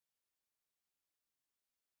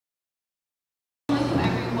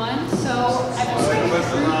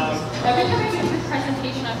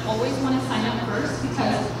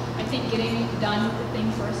done the thing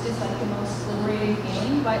first is like the most liberating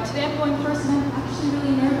feeling, but today I'm going first and I'm actually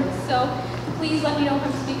really nervous. So please let me know if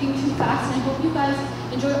I'm speaking too fast, and I hope you guys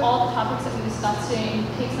enjoy all the topics that we discussed today and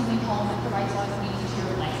take something home that provides a lot of meaning to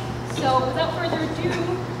your life. So without further ado,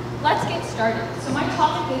 let's get started. So my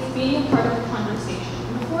topic is being a part of the conversation.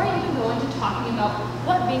 Before I even go into talking about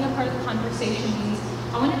what being a part of the conversation means,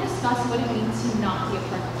 I want to discuss what it means to not be a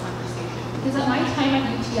part of the conversation. Because at my time at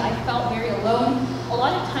UT, I felt very alone, a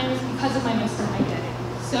lot of times because of my Muslim identity.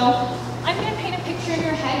 So I'm going to paint a picture in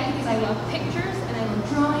your head because I love pictures, and I love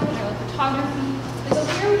drawing, and I love photography. And so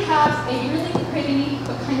here we have a really pretty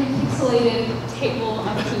but kind of pixelated table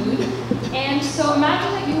of food. And so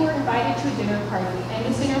imagine that you were invited to a dinner party, and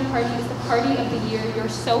this dinner party is the party of the year. You're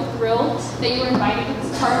so thrilled that you were invited to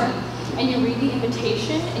this party. And you read the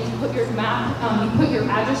invitation, and you put your map, you put your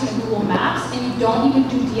address in Google Maps, and you don't even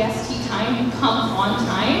do DST time, you come on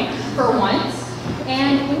time for once.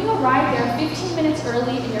 And when you arrive there 15 minutes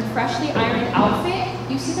early in your freshly ironed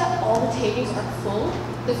outfit, you see that all the tables are full,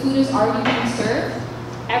 the food is already being served,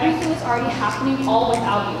 everything is already happening all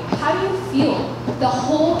without you. How do you feel? The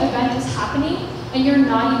whole event is happening, and you're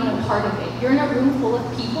not even a part of it. You're in a room full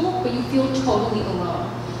of people, but you feel totally alone.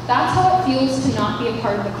 That's how it feels to not be a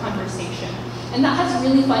part of the conversation. And that has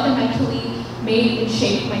really fundamentally made and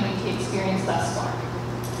shaped my UT experience thus far.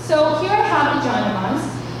 So here I have the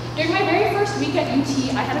Janamas. During my very first week at UT,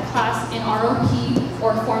 I had a class in ROP,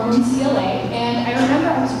 or formerly CLA, and I remember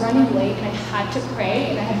I was running late and I had to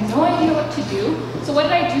pray, and I had no idea what to do. So what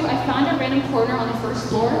did I do? I found a random corner on the first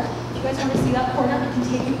floor. If you guys want to see that corner, I can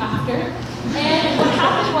take you after. And what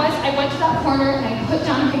happened was, I went to that corner and I put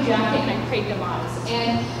down my jacket and I prayed namaz.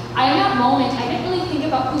 And in that moment, I didn't really think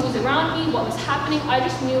about who was around me, what was happening. I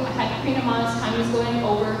just knew I had to pray namaz, time was going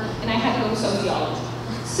over, and I had to go to sociology.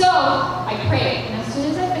 So I prayed, and as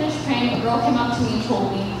soon as I finished praying, a girl came up to me and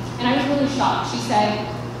told me, and I was really shocked. She said,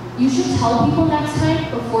 "You should tell people next time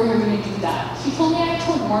before you're going to do that." She told me I had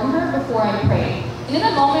to warn her before I prayed. And in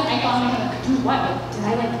that moment, I thought, do what? Did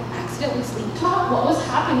I accidentally sleep talk? What was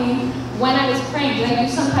happening when I was praying? Did I do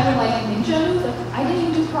some kind of ninja move? I didn't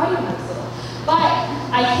even do karate when I was little. But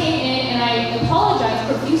I came in and I apologized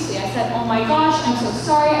profusely. I said, "Oh my gosh, I'm so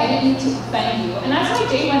sorry, I didn't mean to offend you." And as my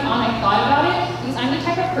day went on, I thought about it, because I'm the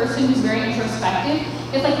type of person who's very introspective.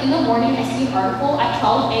 If in the morning I see an article at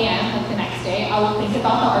 12 a.m. the next day, I will think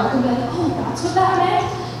about the article and be like, "Oh, that's what that meant?"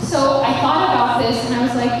 So I thought about this and I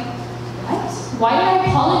was like, what? Why did I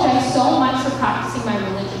apologize so much for practicing my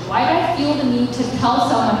religion? Why did I feel the need to tell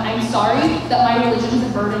someone I'm sorry that my religion is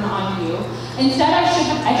a burden on you? Instead, I should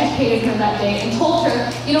have educated her that day and told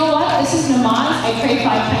her, you know what, this is namaz, I pray 5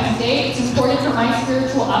 times a day, it's important for my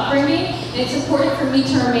spiritual upbringing, and it's important for me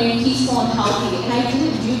to remain peaceful and healthy, and I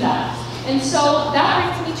didn't do that. And so that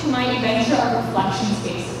brings me to my adventure of reflection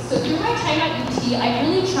spaces. So through my time at UT, I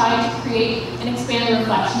really tried to create and expand the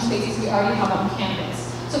reflection spaces we already have on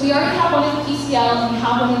campus. So we already have one in the PCL, and we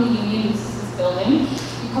have one in the Union, this is this building.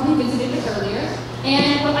 You probably visited it earlier.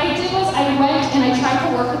 And what I did was I went and I tried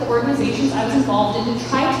to work with the organizations I was involved in to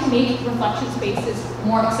try to make reflection spaces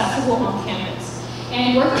more accessible on campus.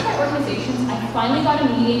 And working with my organizations, I finally got a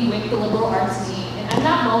meeting with the liberal arts dean. And at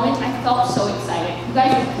that moment, I felt so excited. You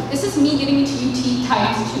guys, this is me getting into UT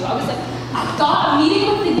times 2. I was like, I got a meeting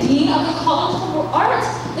with the dean of the College of Liberal Arts.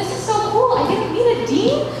 This is so cool. I get to meet a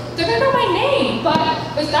dean? They're gonna know my name. But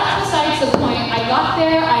that's besides the point. I got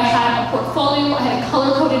there, I had a portfolio, I had a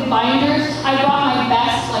color-coded binder, I brought my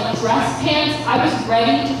best dress pants. I was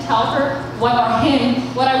ready to tell her what I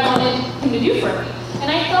wanted him to do for me.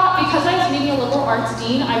 And I thought, because I was meeting a liberal arts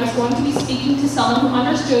dean, I was going to be speaking to someone who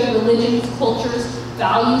understood religions, cultures,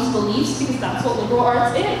 values, beliefs, because that's what liberal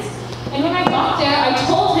arts is. And when I got there, I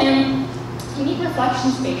told him, "We need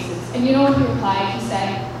reflection spaces." And you know what he replied? He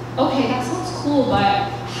said, "Okay, that sounds cool,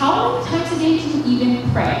 but how many times a day do you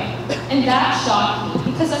even pray?" And that shocked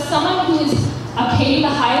me, because as someone who is obtaining the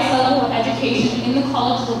highest level of education in the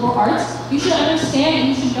College of Liberal Arts, you should understand and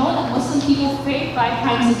you should know that Muslim people pray 5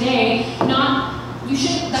 times a day, that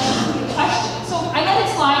shouldn't be a question. So I let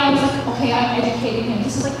it slide. I was like, okay, I'm educating him.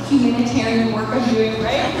 This is humanitarian work I'm doing,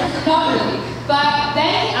 right? Not really. But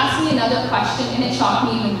then he asked me another question, and it shocked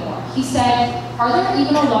me even more. He said, "Are there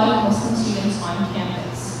even a lot of Muslim students on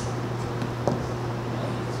campus?"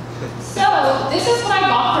 So this is what I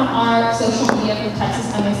got from our social media from Texas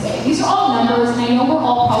MSA. These are all numbers, and I know we're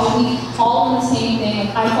all probably all on the same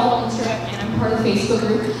thing. I follow Instagram and I'm part of the Facebook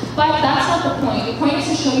group, but that's not the point. The point is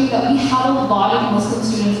to show you that we have a lot of Muslim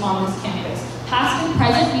students on this campus. Past and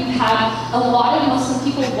present, we've had a lot of Muslim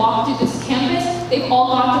people walk through this campus. They've all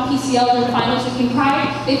gone to PCL during finals week in Pride.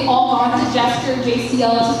 They've all gone to Gesture,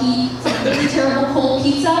 JCL to eat some really terrible cold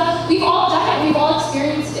pizza. We've all done it, we've all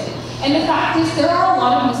experienced it. And the fact is, there are a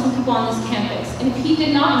lot of Muslim people on this campus. And if he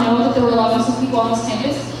did not know that there were a lot of Muslim people on this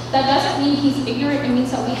campus, that doesn't mean he's ignorant. It means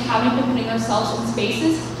that we haven't been putting ourselves in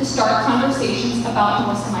spaces to start conversations about the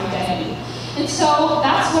Muslim identity. And so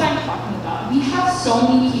that's what I'm talking about. We have so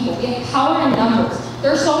many people. We have power in numbers.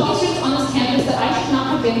 There are so many students on this campus that I should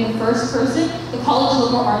not have been the first person, the college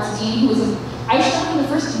liberal arts dean, I should not have been the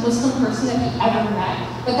first Muslim person that he ever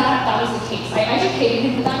met. But that was the case. I educated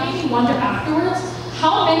him, but that made me wonder afterwards,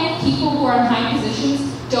 how many people who are in high positions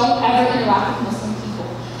don't ever interact with Muslim people?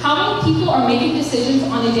 How many people are making decisions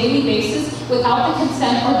on a daily basis without the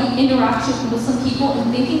consent or the interaction with Muslim people and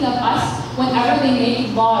thinking of us whenever they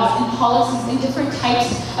make laws and policies and different types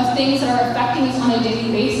of things that are affecting us on a daily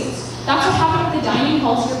basis? That's what happened with the dining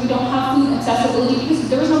halls where we don't have food accessibility because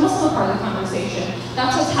there was no Muslim part of the conversation.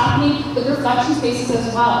 That's what's happening with reflection spaces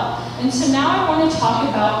as well. And so now I want to talk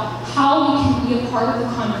about how we can be a part of the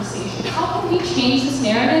conversation. How can we change this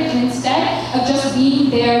narrative, and instead of just being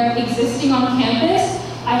there, existing on campus,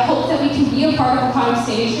 I hope that we can be a part of the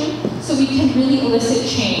conversation so we can really elicit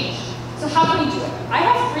change. So how can we do it? I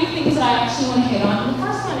have 3 things that I actually want to hit on. And the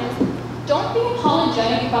first one is, don't be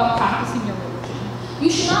apologetic about practicing your religion. You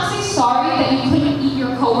should not say sorry that you couldn't eat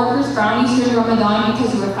your coworkers' brownies during Ramadan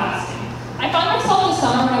because you were fasting. I found myself this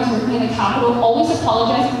summer when I was working in the Capitol always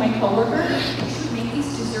apologizing to my coworker. She would make these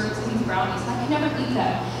desserts and these brownies, and I could never eat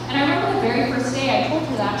them. And I remember the very first day I told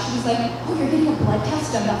her that, she was like, oh, you're getting a blood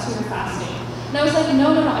test done, that's why you're fasting. And I was like,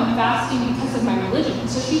 no, I'm fasting because of my religion. And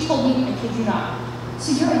so she told me, I kid you not,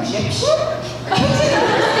 so you're Egyptian? I didn't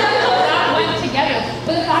understand how that went together.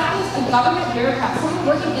 But the fact is, a government bureaucrat, someone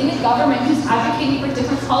working in the government who's advocating for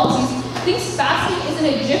different policies, thinks fasting is an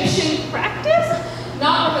Egyptian practice?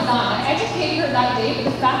 Not Ramadan. I educated her that day, but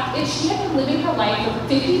the fact is she had been living her life for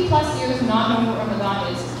 50 plus years not knowing what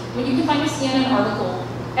Ramadan is. When you can find a CNN article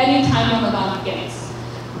anytime Ramadan begins.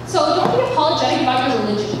 So don't be apologetic about your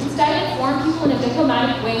religion. Instead, inform people in a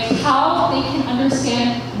diplomatic way how they can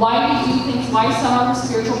understand why we do things, why some of our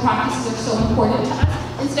spiritual practices are so important to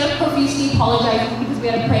us, instead of profusely apologizing because we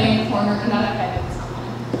had to pray in the corner and that offended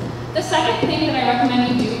someone. The second thing that I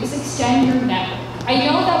recommend you do is extend your network. I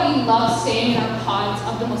know that we love staying in our pods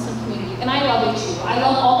of the Muslim community, and I love it too. I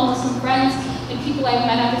love all the Muslim friends and people I've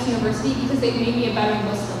met at this university because they've made me a better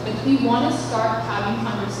Muslim. But if we want to start having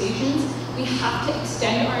conversations, we have to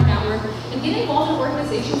extend our network and get involved in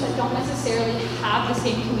organizations that don't necessarily have the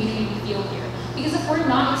same community we feel here. Because if we're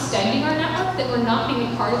not extending our network, then we're not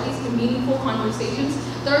being a part of these meaningful conversations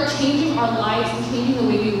that are changing our lives and changing the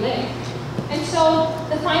way we live. And so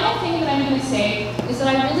the final thing that I'm going to say is that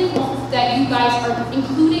I really hope that you guys are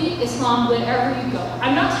including Islam wherever you go.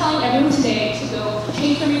 I'm not telling everyone today to go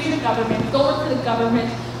change their major to government, go work for the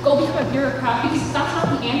government, go become a bureaucrat, because that's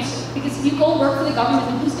not the answer. Because if you go work for the government,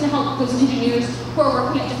 then who's going to help those engineers who are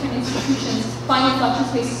working at different institutions find reflection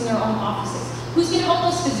spaces in their own offices? Who's going to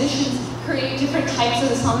help those physicians create different types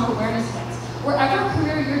of Islamic awareness events? Wherever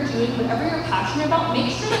career you're doing, whatever you're passionate about,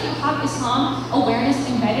 make sure that you have Islam awareness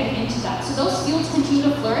embedded into that. So those fields continue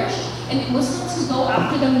to flourish, and Muslims who go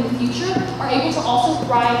after them in the future are able to also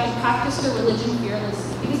thrive and practice their religion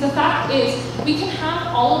fearlessly. Because the fact is, we can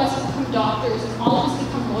have all of us become doctors and all of us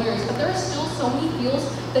become lawyers, but there are still so many fields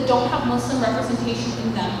that don't have Muslim representation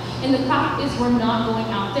in them. And the fact is, we're not going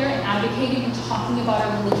out there and advocating and talking about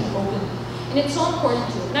our religion openly. And it's so important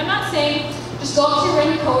to. And I'm not saying just go up to your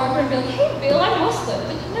random coworker and be like, hey, Bill, I'm Muslim.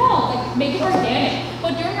 Like, no, like, make it organic.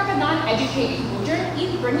 But during Ramadan, educate people. During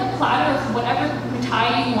Eid, bring a platter of whatever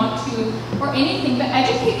mithai you want to, or anything, but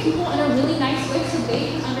educate people in a really nice way so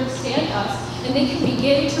they can understand us and they can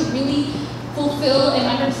begin to really fulfill and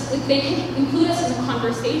understand, like, they can include us in the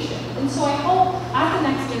conversation. And so I hope at the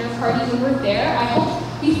next dinner party when we're there, I hope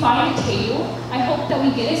we find a table. I hope that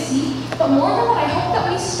we get a seat. But more than that, I hope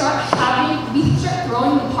that we start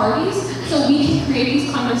throwing the parties so we can create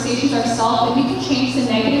these conversations ourselves and we can change the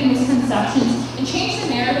negative misconceptions and change the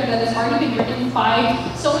narrative that has already been written by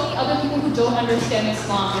so many other people who don't understand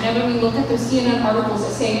Islam. Whenever we look at those CNN articles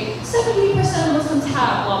that say 78% of Muslims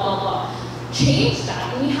have blah, blah, blah. Change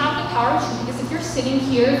that, and we have the power to, because if you're sitting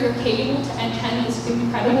here, if you're capable to attend this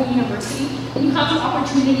incredible university, and you have the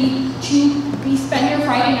opportunity to spend your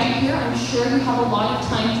Friday night here, I'm sure you have a lot of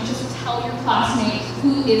time to just tell your classmate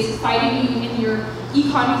who is fighting you in your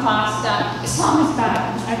econ class that Islam is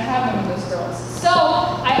bad. I've had one of those girls. So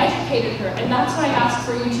I educated her, and that's what I asked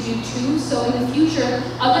for you to do too. So in the future,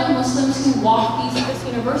 other Muslims who walk this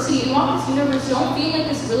university and walk this universe don't feel like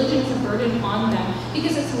this religion is a burden on them,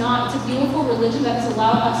 because it's not. It's a beautiful religion that has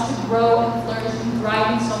allowed us to grow and flourish and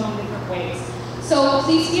thrive in so many different ways. So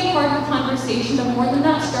please be a part of the conversation, but more than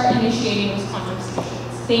that, start initiating those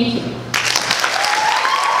conversations. Thank you.